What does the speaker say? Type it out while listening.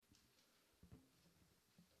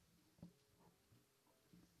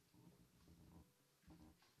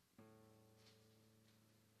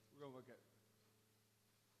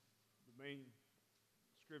main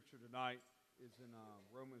scripture tonight is in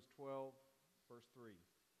Romans 12, verse 3.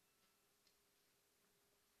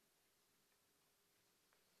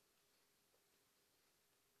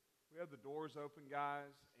 We have the doors open,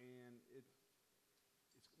 guys, and it's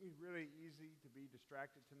going to be really easy to be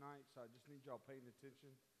distracted tonight, so I just need y'all paying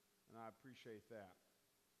attention, and I appreciate that.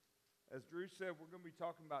 As Drew said, we're going to be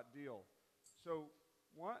talking about deal. So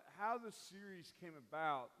how this series came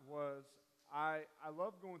about was I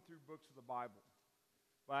love going through books of the Bible,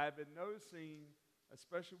 but I've been noticing,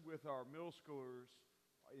 especially with our middle schoolers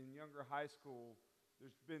in younger high school,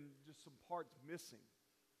 there's been just some parts missing.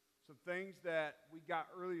 Some things that we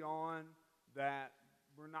got early on that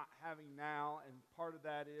we're not having now, and part of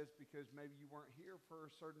that is because maybe you weren't here for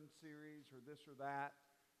a certain series or this or that.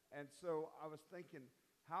 And so I was thinking,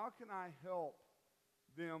 how can I help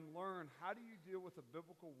them learn how do you deal with a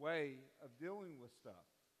biblical way of dealing with stuff?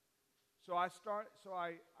 So I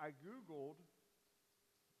Googled,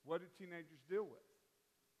 what do teenagers deal with?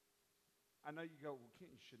 I know you go, well,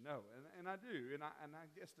 Kent, you should know. And I do, and I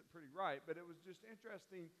guessed it pretty right. But it was just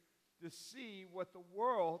interesting to see what the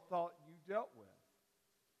world thought you dealt with.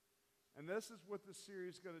 And this is what this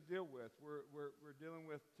series is going to deal with. We're dealing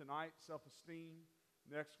with tonight self-esteem,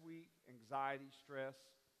 next week anxiety, stress.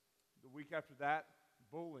 The week after that,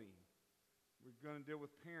 bullying. We're going to deal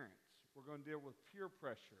with parents. We're going to deal with peer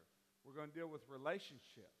pressure. We're going to deal with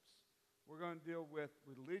relationships. We're going to deal with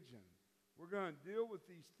religion. We're going to deal with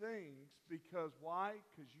these things because why?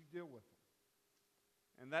 Because you deal with them.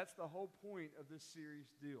 And that's the whole point of this series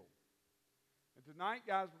deal. And tonight,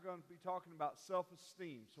 guys, we're going to be talking about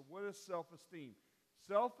self-esteem. So what is self-esteem?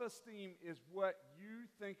 Self-esteem is what you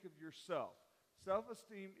think of yourself.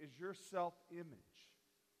 Self-esteem is your self-image.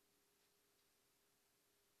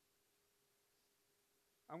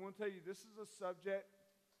 I want to tell you, this is a subject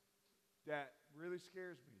that really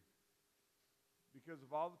scares me. Because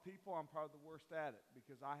of all the people, I'm probably the worst at it.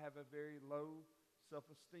 Because I have a very low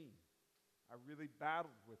self-esteem. I really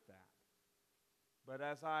battled with that. But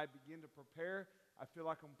as I begin to prepare, I feel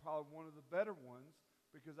like I'm probably one of the better ones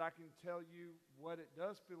because I can tell you what it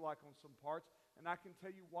does feel like on some parts, and I can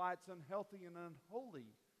tell you why it's unhealthy and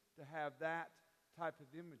unholy to have that type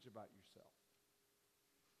of image about yourself.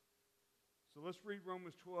 So let's read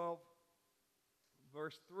Romans 12,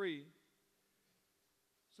 verse 3.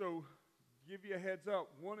 So, give you a heads up,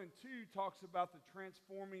 1 and 2 talks about the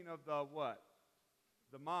transforming of the what?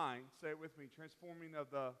 The mind. Say it with me, transforming of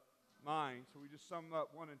the mind. So we just sum up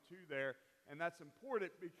 1 and 2 there, and that's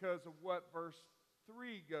important because of what verse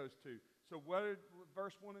 3 goes to. So what did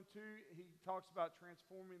verse 1 and 2, he talks about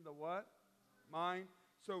transforming the what? Mind.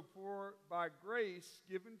 So for by grace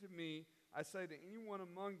given to me, I say to anyone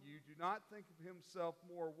among you, do not think of himself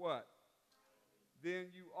more what? Than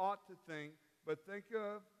you ought to think, but think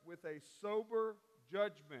of with a sober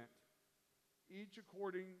judgment, each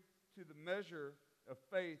according to the measure of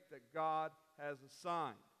faith that God has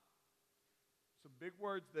assigned. Some big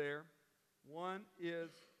words there. One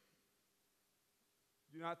is,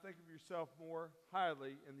 do not think of yourself more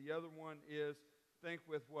highly, and the other one is, think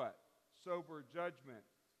with what? Sober judgment.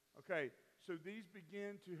 Okay, so these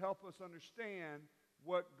begin to help us understand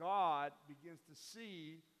what God begins to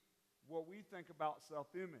see, what we think about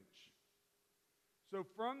self-image. So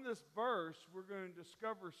from this verse, we're going to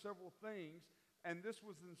discover several things, and this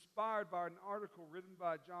was inspired by an article written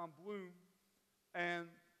by John Bloom, and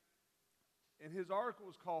his article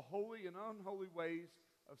is called Holy and Unholy Ways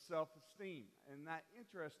of Self-Esteem. And that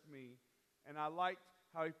interested me, and I liked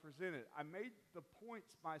how he presented it. I made the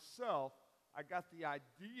points myself. I got the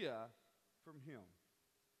idea from him.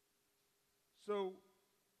 So,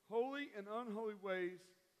 holy and unholy ways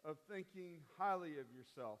of thinking highly of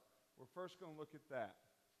yourself. We're first going to look at that.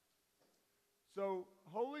 So,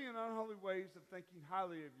 holy and unholy ways of thinking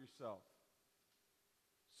highly of yourself.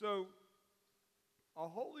 So, a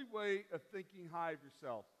holy way of thinking high of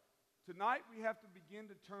yourself. Tonight we have to begin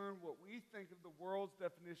to turn what we think of the world's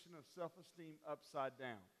definition of self-esteem upside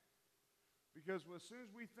down. Because as soon as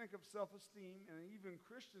we think of self-esteem, and even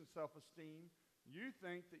Christian self-esteem, you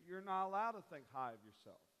think that you're not allowed to think high of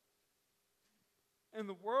yourself. And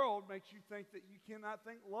the world makes you think that you cannot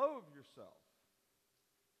think low of yourself.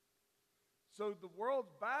 So the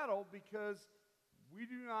world's battle because we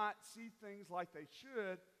do not see things like they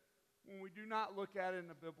should when we do not look at it in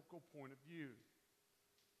a biblical point of view.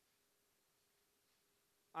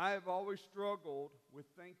 I have always struggled with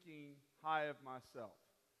thinking high of myself.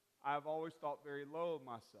 I have always thought very low of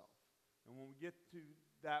myself. And when we get to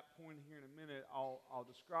that point here in a minute, I'll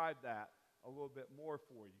describe that a little bit more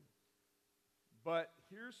for you. But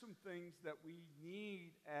here's some things that we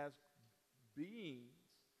need as beings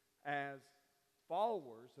as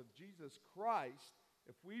followers of Jesus Christ,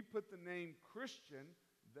 if we put the name Christian,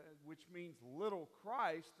 which means little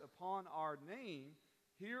Christ, upon our name,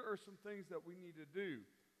 here are some things that we need to do.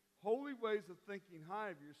 Holy ways of thinking high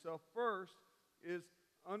of yourself. First is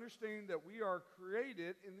understanding that we are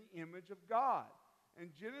created in the image of God. In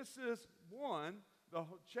Genesis 1, the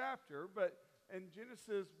whole chapter, but in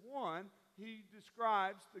Genesis 1, he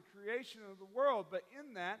describes the creation of the world, but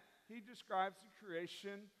in that, he describes the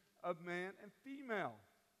creation of man and female.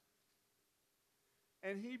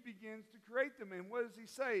 And he begins to create them. And what does he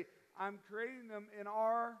say? I'm creating them in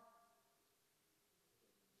our,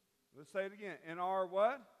 let's say it again, in our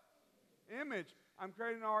what? Image. I'm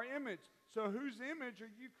creating our image. So whose image are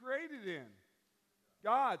you created in?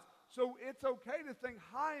 God's. So it's okay to think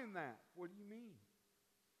high in that. What do you mean?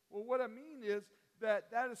 Well, what I mean is that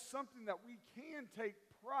is something that we can take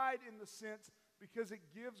pride in the sense because it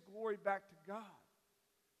gives glory back to God.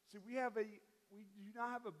 See, we do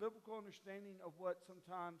not have a biblical understanding of what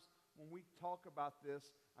sometimes when we talk about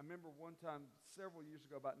this. I remember one time several years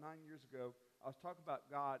ago, about 9 years ago, I was talking about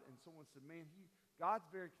God, and someone said, man, God's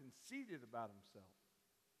very conceited about himself.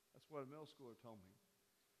 That's what a middle schooler told me.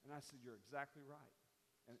 And I said, you're exactly right.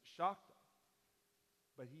 And it shocked them.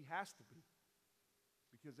 But he has to be.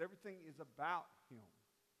 Because everything is about him.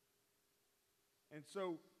 And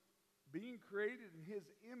so being created in his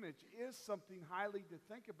image is something highly to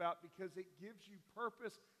think about because it gives you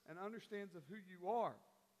purpose and understands of who you are.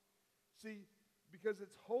 See, because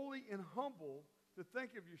it's holy and humble to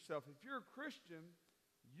think of yourself. If you're a Christian,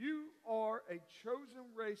 you are a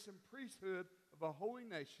chosen race and priesthood of a holy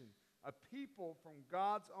nation, a people from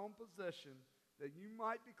God's own possession, that you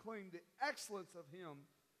might declare the excellence of him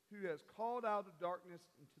who has called out of darkness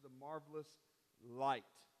into the marvelous light.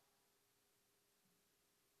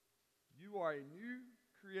 You are a new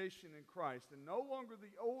creation in Christ, and no longer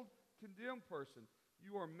the old condemned person.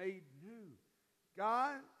 You are made new.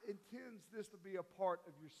 God intends this to be a part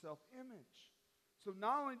of your self-image. So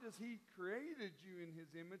not only does he created you in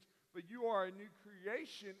his image, but you are a new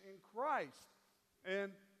creation in Christ.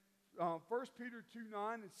 And 1 Peter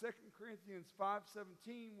 2:9 and 2 Corinthians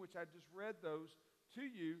 5:17, which I just read those to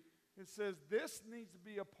you, it says this needs to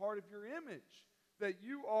be a part of your image, that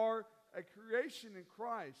you are a creation in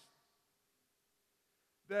Christ,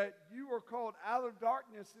 that you are called out of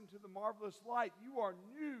darkness into the marvelous light. You are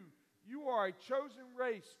new. You are a chosen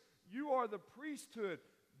race. You are the priesthood.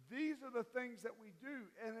 These are the things that we do,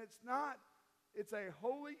 and it's a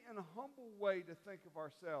holy and humble way to think of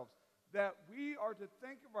ourselves, that we are to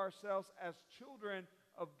think of ourselves as children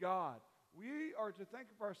of God. We are to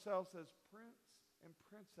think of ourselves as prince and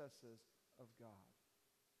princesses of God.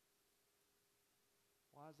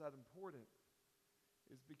 Why is that important?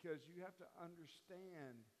 It's because you have to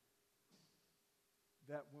understand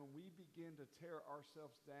that when we begin to tear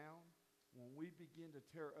ourselves down, when we begin to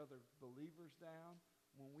tear other believers down,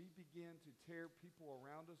 when we begin to tear people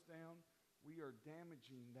around us down, we are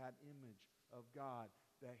damaging that image of God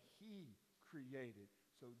that he created.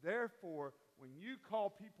 So therefore, when you call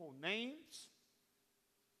people names,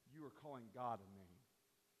 you are calling God a name.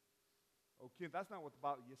 Okay, that's not what the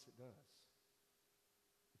Bible, yes it does.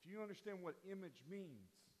 If you understand what image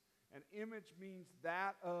means, an image means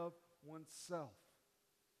that of oneself.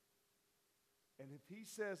 And if he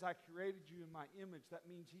says, I created you in my image, that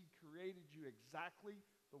means he created you exactly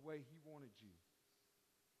the way he wanted you.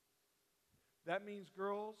 That means,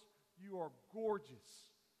 girls, you are gorgeous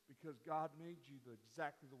because God made you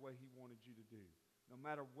exactly the way he wanted you to do, no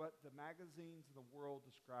matter what the magazines and the world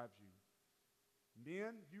describes you.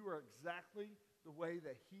 Men, you are exactly the way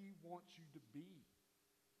that he wants you to be.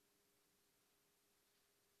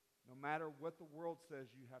 No matter what the world says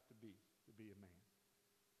you have to be a man.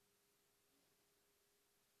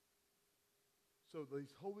 So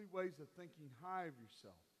these holy ways of thinking high of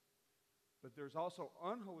yourself. But there's also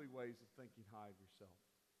unholy ways of thinking high of yourself.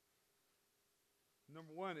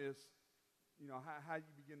 Number one is, how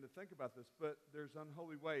you begin to think about this. But there's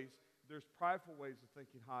unholy ways. There's prideful ways of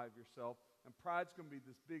thinking high of yourself. And pride's going to be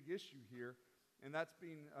this big issue here. And that's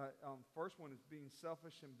being, first one is being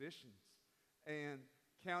selfish ambitions. And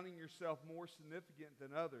counting yourself more significant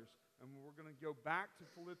than others. And we're going to go back to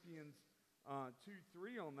Philippians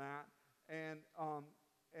 2:3 on that. And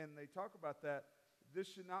they talk about that. This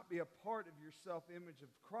should not be a part of your self-image of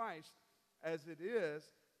Christ as it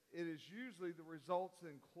is. It is usually the results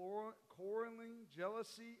in quarreling,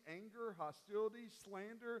 jealousy, anger, hostility,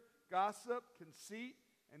 slander, gossip, conceit,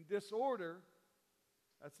 and disorder.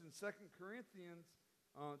 That's in 2 Corinthians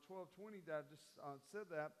 12:20 that I just said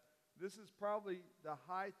that. This is probably the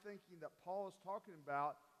high thinking that Paul is talking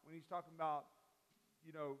about when he's talking about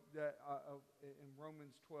in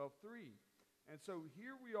Romans 12:3. And so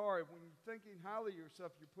here we are. When you're thinking highly of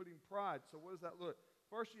yourself, you're putting pride. So what does that look?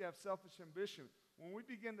 First, you have selfish ambition. When we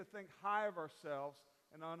begin to think high of ourselves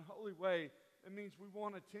in an unholy way, it means we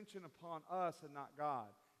want attention upon us and not God.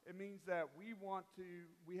 It means that we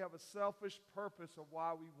have a selfish purpose of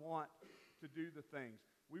why we want to do the things.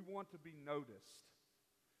 We want to be noticed.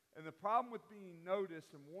 And the problem with being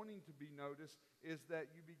noticed and wanting to be noticed is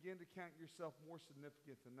that you begin to count yourself more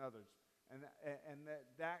significant than others. And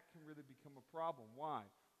that can really become a problem. Why?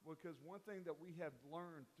 Because one thing that we have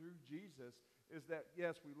learned through Jesus is that,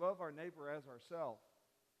 yes, we love our neighbor as ourselves.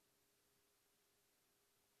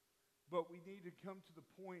 But we need to come to the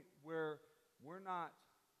point where we're not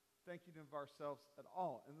thinking of ourselves at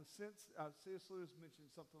all. In the sense, C.S. Lewis mentioned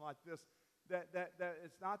something like this, that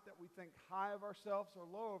it's not that we think high of ourselves or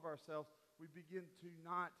low of ourselves. We begin to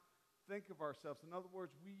not think of ourselves. In other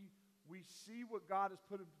words, we see what God has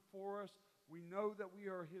put before us. We know that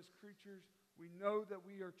we are His creatures. We know that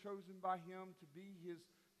we are chosen by Him to be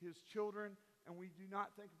His children. And we do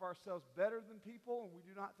not think of ourselves better than people, and we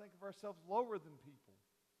do not think of ourselves lower than people.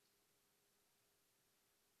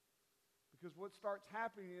 Because what starts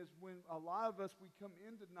happening is when a lot of us, we come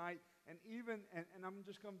in tonight, and I'm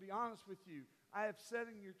just going to be honest with you, I have sat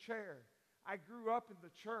in your chair. I grew up in the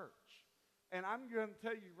church. And I'm going to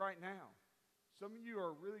tell you right now, some of you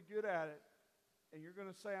are really good at it, and you're going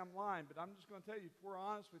to say I'm lying, but I'm just going to tell you, if we're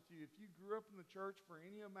honest with you, if you grew up in the church for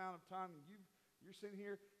any amount of time and you're sitting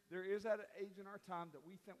here, there is at an age in our time that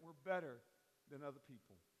we think we're better than other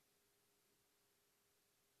people.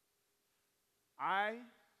 I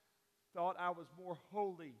thought I was more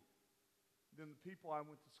holy than the people I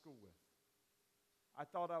went to school with. I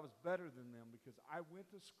thought I was better than them because I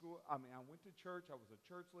went to church. I was a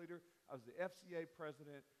church leader. I was the FCA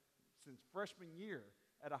president since freshman year.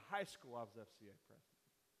 At a high school, I was FCA president.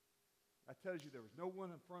 That tells you there was no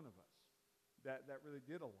one in front of us that really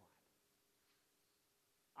did a lot.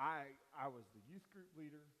 I was the youth group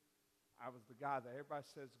leader. I was the guy that everybody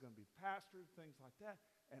says is going to be the pastor, things like that.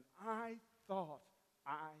 And I thought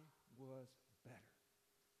I was better.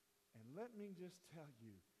 And let me just tell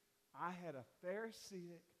you, I had a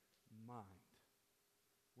Pharisaic mind.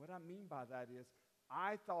 What I mean by that is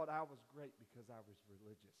I thought I was great because I was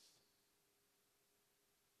religious.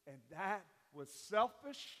 And that was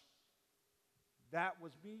selfish. That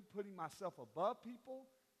was me putting myself above people.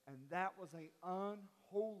 And that was an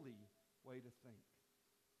unholy way to think.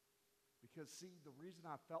 Because, see, the reason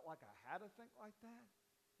I felt like I had to think like that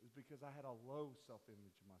is because I had a low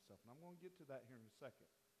self-image of myself. And I'm going to get to that here in a second.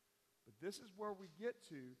 But this is where we get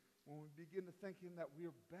to when we begin to thinking that we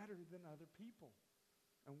are better than other people.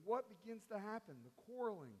 And what begins to happen? The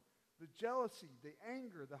quarreling, the jealousy, the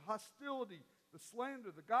anger, the hostility, the slander,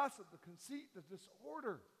 the gossip, the conceit, the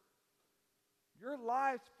disorder. Your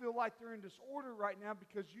lives feel like they're in disorder right now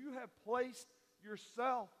because you have placed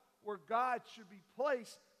yourself where God should be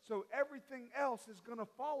placed, so everything else is going to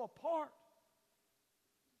fall apart.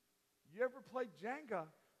 You ever play Jenga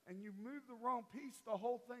and you move the wrong piece, the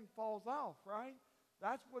whole thing falls off, right?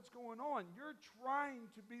 That's what's going on. You're trying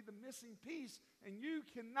to be the missing piece, and you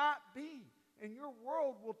cannot be. And your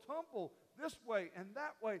world will tumble this way and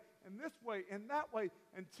that way and this way and that way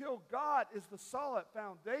until God is the solid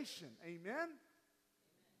foundation. Amen?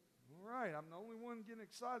 All right, I'm the only one getting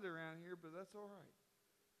excited around here, but that's all right.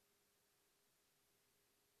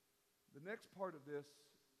 The next part of this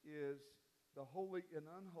is the holy and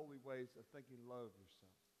unholy ways of thinking low of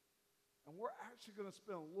yourself. And we're actually going to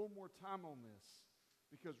spend a little more time on this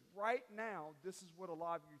because right now, this is what a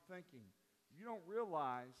lot of you are thinking. You don't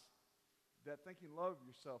realize that thinking low of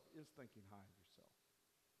yourself is thinking high of yourself.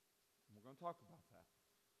 And we're going to talk about that.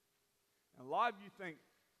 And a lot of you think,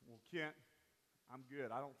 well, Kent, I'm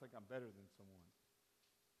good. I don't think I'm better than someone.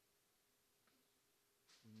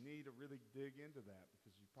 You need to really dig into that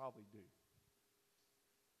because you probably do.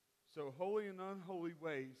 So holy and unholy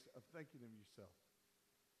ways of thinking of yourself.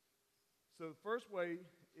 So the first way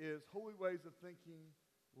is holy ways of thinking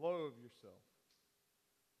low of yourself.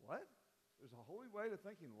 What? There's a holy way to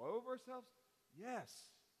thinking low of ourselves? Yes,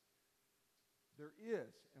 there is.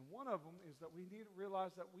 And one of them is that we need to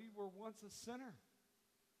realize that we were once a sinner.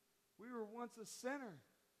 We were once a sinner.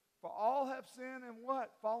 For all have sinned and what?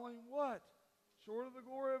 Falling what? Short of the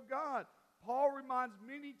glory of God. Paul reminds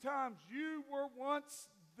many times, you were once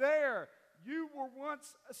there. You were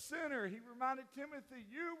once a sinner. He reminded Timothy,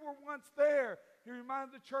 you were once there. He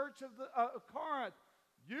reminded the church of Corinth,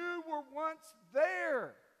 you were once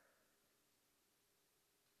there.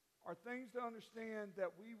 Are things to understand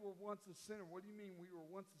that we were once a sinner. What do you mean we were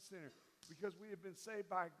once a sinner? Because we have been saved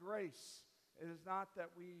by grace. It is not that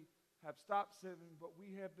we have stopped sinning, but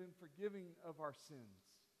we have been forgiving of our sins.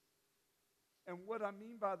 And what I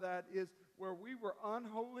mean by that is where we were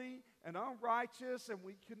unholy and unrighteous and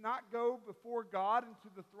we could not go before God and to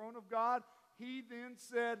the throne of God, he then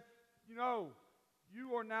said, you know,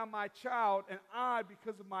 you are now my child, and I,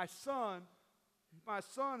 because of my son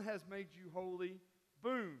has made you holy.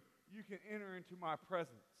 Boom, you can enter into my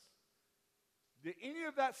presence. Did any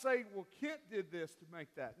of that say, well, Kent did this to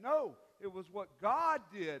make that? No, it was what God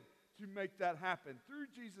did to make that happen through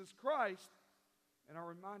Jesus Christ. And a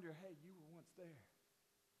reminder, hey, you were once there.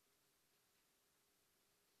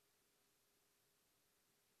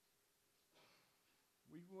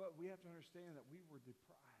 We have to understand that we were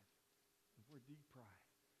deprived. And we're deprived.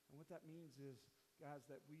 And what that means is, guys,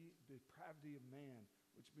 that depravity of man,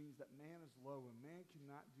 which means that man is low and man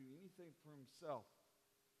cannot do anything for himself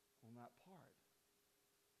on that part,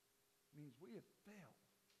 means we have failed.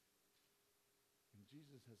 And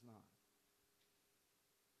Jesus has not.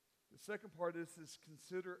 The second part is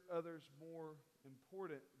consider others more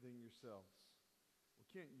important than yourselves. Well,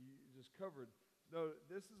 Kent, you just covered. No,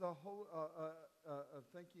 this is a whole of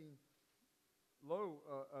thinking low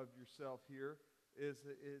of yourself here. The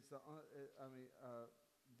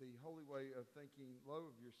holy way of thinking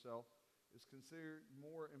low of yourself is consider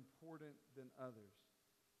more important than others.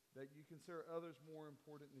 That you consider others more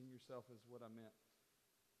important than yourself is what I meant.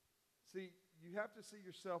 See, you have to see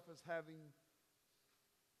yourself as having,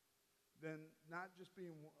 then not just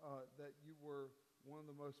being that you were one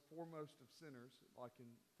of the most foremost of sinners, like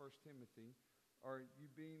in 1 Timothy, or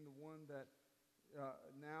you being the one that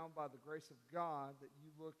now by the grace of God that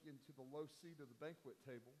you look into the low seat of the banquet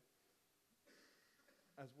table,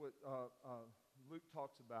 as what Luke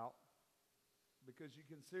talks about, because you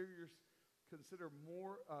consider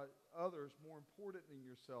more others more important than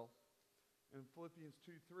yourself. In Philippians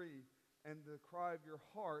 2:3, and the cry of your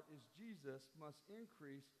heart is Jesus must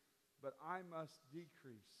increase, but I must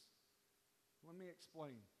decrease. Let me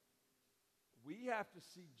explain. We have to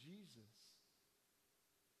see Jesus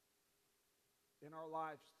in our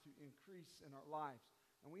lives to increase in our lives.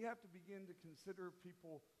 And we have to begin to consider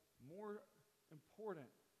people more important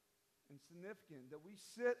and significant. That we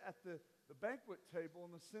sit at the banquet table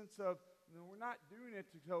in the sense of, we're not doing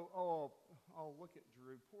it to go, oh, look at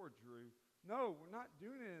Drew, poor Drew. No, we're not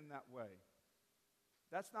doing it in that way.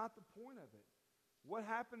 That's not the point of it. What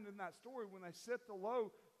happened in that story when they set the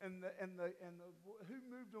low and who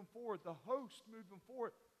moved them forward? The host moved them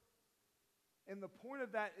forward. And the point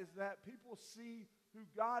of that is that people see who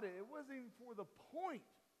God is. It wasn't even for the point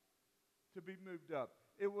to be moved up.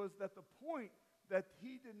 It was that the point that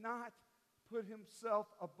he did not put himself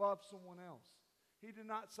above someone else. He did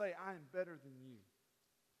not say, I am better than you.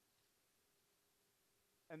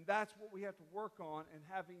 And that's what we have to work on, and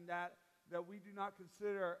having that we do not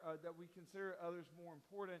consider, that we consider others more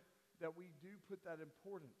important, that we do put that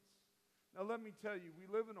importance. Now let me tell you, we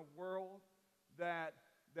live in a world that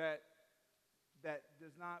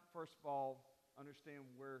does not, first of all, understand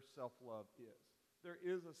where self-love is. There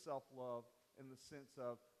is a self-love in the sense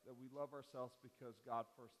of that we love ourselves because God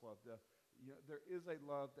first loved us. There is a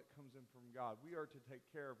love that comes in from God. We are to take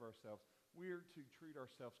care of ourselves. We are to treat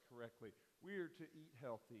ourselves correctly. We are to eat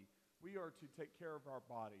healthy. We are to take care of our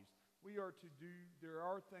bodies. There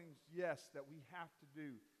are things, yes, that we have to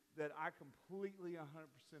do that I completely 100%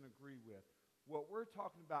 agree with. What we're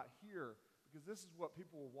talking about here, because this is what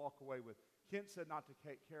people will walk away with. Kent said not to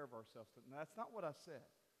take care of ourselves. And that's not what I said.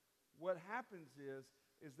 What happens is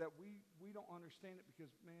that we don't understand it because,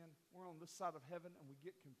 man, we're on this side of heaven and we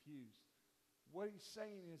get confused. What he's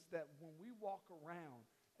saying is that when we walk around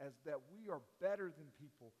as that we are better than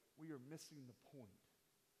people, we are missing the point.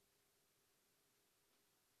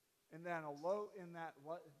 And that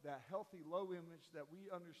that healthy low image, that we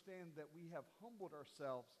understand that we have humbled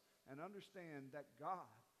ourselves and understand that God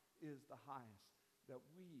is the highest, that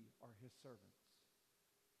we are his servants.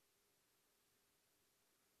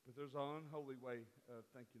 But there's an unholy way of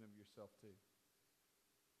thinking of yourself too.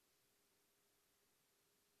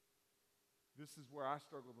 This is where I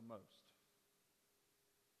struggle the most.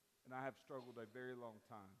 And I have struggled a very long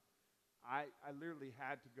time. I literally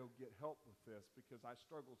had to go get help with this because I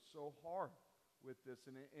struggled so hard with this,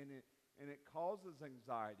 and it causes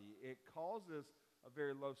anxiety. It causes a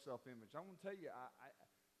very low self-image. I'm going to tell you,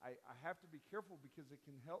 I have to be careful because it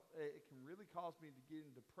can really cause me to get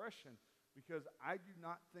in depression because I do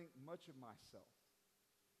not think much of myself.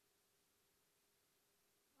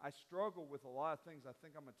 I struggle with a lot of things. I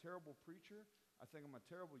think I'm a terrible preacher. I think I'm a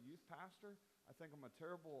terrible youth pastor. I think I'm a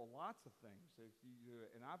terrible lots of things.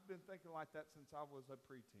 And I've been thinking like that since I was a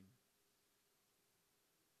preteen.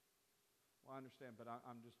 I understand, but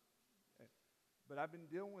I'm just. But I've been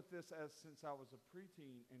dealing with this since I was a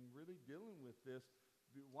preteen, and really dealing with this.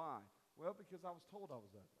 Why? Well, because I was told I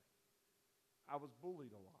was ugly. I was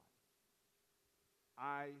bullied a lot.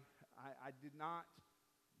 I did not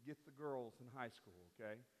get the girls in high school,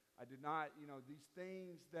 okay? I did not, these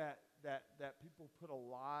things that people put a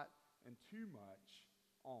lot and too much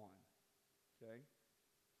on, okay?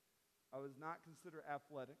 I was not considered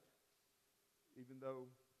athletic, even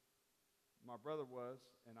though my brother was,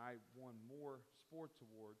 and I won more sports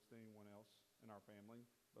awards than anyone else in our family,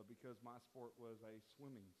 but because my sport was a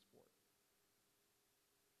swimming sport.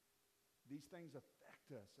 These things affect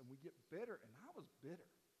us, and we get bitter, and I was bitter.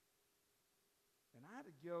 And I had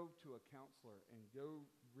to go to a counselor and go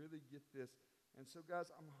really get this. And so,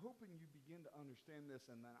 guys, I'm hoping you begin to understand this,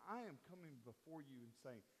 and that I am coming before you and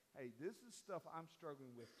saying, hey, this is stuff I'm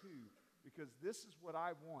struggling with too, because this is what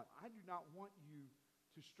I want. I do not want you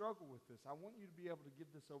to struggle with this. I want you to be able to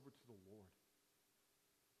give this over to the Lord.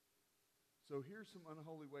 So here's some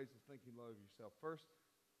unholy ways of thinking low of yourself. First,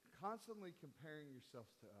 constantly comparing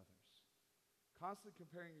yourselves to others. Constantly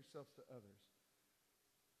comparing yourselves to others.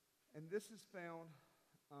 And this is found,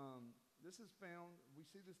 we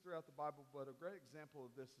see this throughout the Bible, but a great example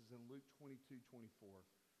of this is in Luke 22:24.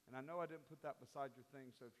 And I know I didn't put that beside your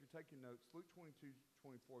thing, so if you're taking notes, Luke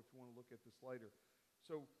 22:24, if you want to look at this later.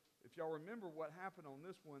 So if y'all remember what happened on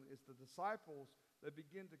this one is the disciples, they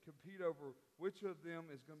begin to compete over which of them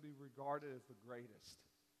is going to be regarded as the greatest.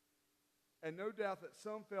 And no doubt that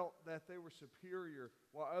some felt that they were superior,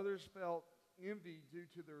 while others felt envy due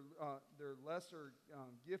to their lesser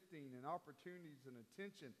gifting and opportunities and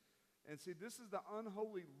attention. And see, this is the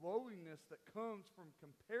unholy lowliness that comes from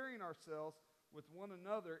comparing ourselves with one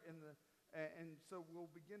another. And so we'll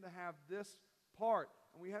begin to have this part.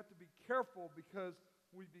 And we have to be careful because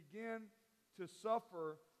we begin to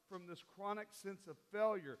suffer from this chronic sense of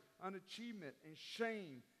failure, unachievement, and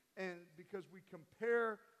shame. And because we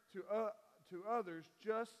compare to others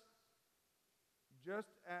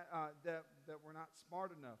that we're not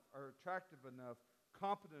smart enough or attractive enough,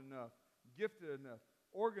 competent enough, gifted enough,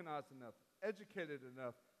 organized enough, educated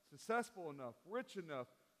enough, successful enough, rich enough,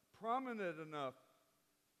 prominent enough.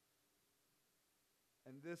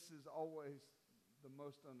 And this is always the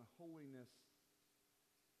most unholiness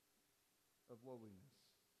of lowliness,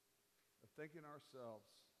 of thinking ourselves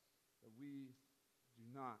that we do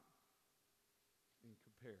not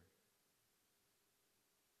compare.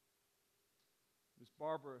 Miss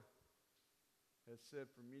Barbara has said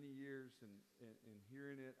for many years, and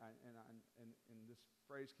hearing it, and this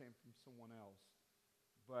phrase came from someone else,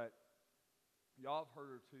 but y'all have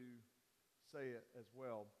heard her to say it as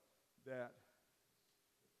well, that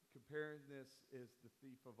comparingness is the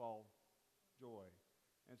thief of all joy.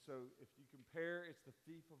 And so if you compare, it's the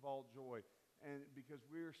thief of all joy. And because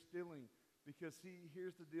we're stealing, because see,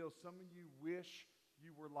 here's the deal. Some of you wish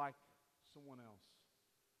you were like someone else.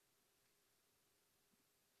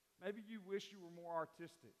 Maybe you wish you were more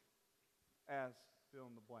artistic, as fill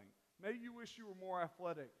in the blank. Maybe you wish you were more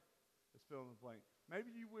athletic, as fill in the blank.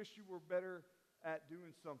 Maybe you wish you were better at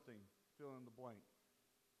doing something, fill in the blank.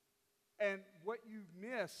 And what you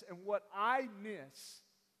miss, and what I miss,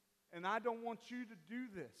 and I don't want you to do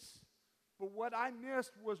this, but what I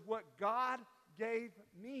missed was what God gave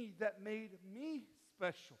me that made me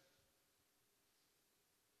special.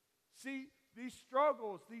 See, these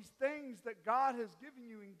struggles, these things that God has given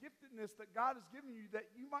you, and giftedness that God has given you that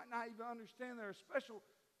you might not even understand that are special,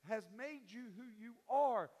 has made you who you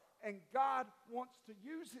are. And God wants to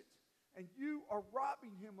use it. And you are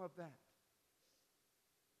robbing Him of that.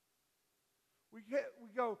 We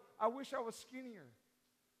go, I wish I was skinnier.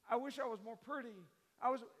 I wish I was more pretty.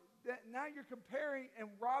 Now you're comparing and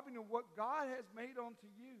robbing of what God has made unto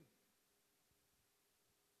you.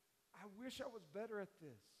 I wish I was better at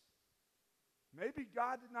this. Maybe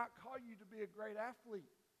God did not call you to be a great athlete.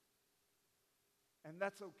 And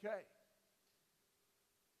that's okay.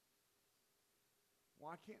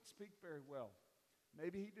 Well, I can't speak very well.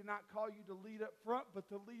 Maybe He did not call you to lead up front, but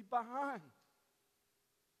to lead behind.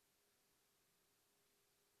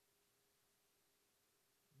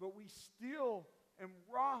 But we steal and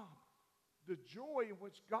rob the joy in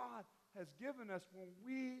which God has given us when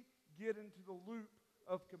we get into the loop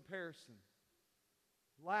of comparison.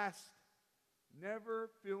 Last, never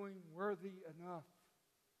feeling worthy enough.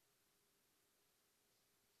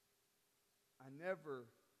 I never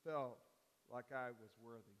felt like I was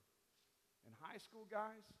worthy. In high school,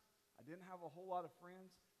 guys, I didn't have a whole lot of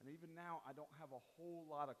friends, and even now I don't have a whole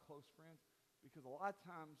lot of close friends, because a lot of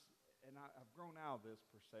times, and I've grown out of this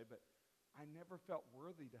per se, but I never felt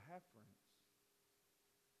worthy to have friends.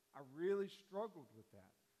 I really struggled with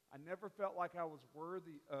that. I never felt like I was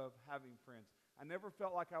worthy of having friends. I never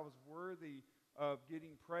felt like I was worthy of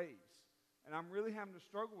getting praise. And I'm really having to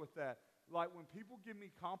struggle with that. Like when people give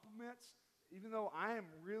me compliments, even though I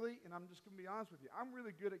am really, and I'm just going to be honest with you, I'm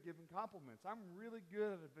really good at giving compliments. I'm really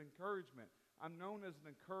good at encouragement. I'm known as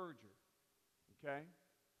an encourager, okay?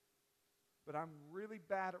 But I'm really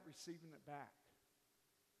bad at receiving it back.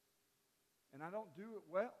 And I don't do it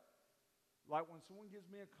well. Like when someone gives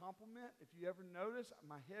me a compliment, if you ever notice,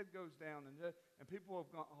 my head goes down and people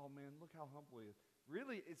have gone, oh man, look how humble he is.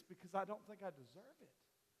 Really, it's because I don't think I deserve it.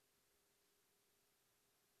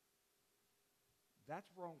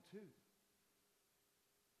 That's wrong too.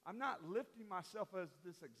 I'm not lifting myself as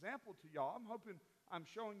this example to y'all. I'm hoping I'm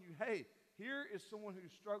showing you, hey, here is someone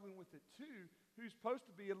who's struggling with it too, who's supposed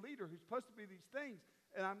to be a leader, who's supposed to be these things.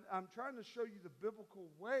 And I'm trying to show you the biblical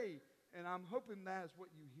way, and I'm hoping that is what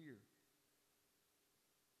you hear.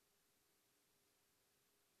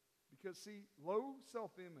 Because, see, low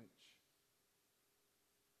self-image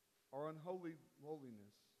or unholy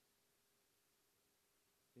lowliness,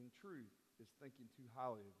 in truth, is thinking too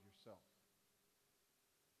highly of yourself.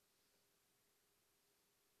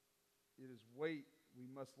 It is weight we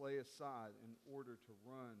must lay aside in order to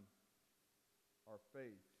run our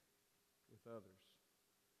faith with others.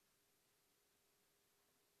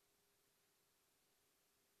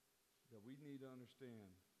 That we need to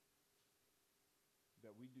understand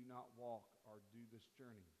that we do not walk or do this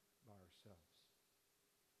journey by ourselves.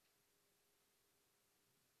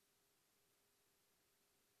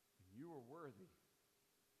 And you are worthy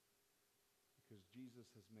because Jesus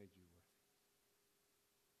has made you worthy.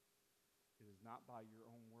 It is not by your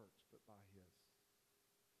own works, but by His.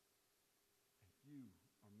 And you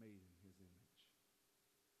are made in His image.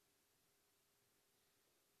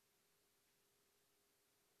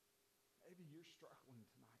 Maybe you're struggling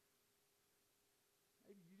tonight.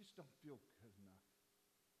 Maybe you just don't feel good enough.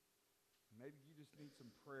 Maybe you just need some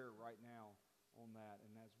prayer right now on that.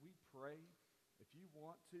 And as we pray, if you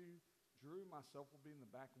want to, Drew and myself will be in the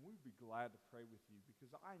back, and we'd be glad to pray with you because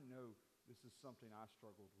I know this is something I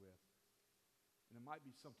struggled with. And it might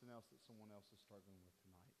be something else that someone else is struggling with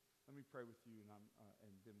tonight. Let me pray with you, and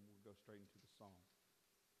then we'll go straight into the song.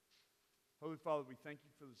 Holy Father, we thank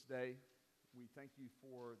you for this day. We thank you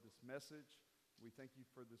for this message. We thank you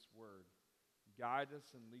for this word. Guide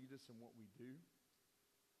us and lead us in what we do.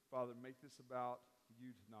 Father, make this about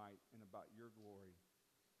you tonight and about your glory.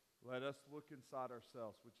 Let us look inside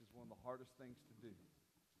ourselves, which is one of the hardest things to do,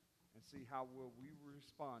 and see how will we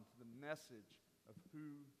respond to the message of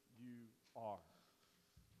who you are.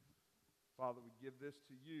 Father, we give this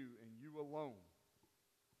to you and you alone.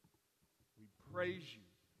 We praise you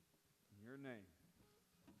in your name.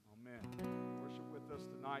 Amen. Worship with us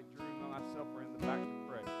tonight. Drew and myself are in the back to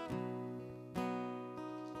pray.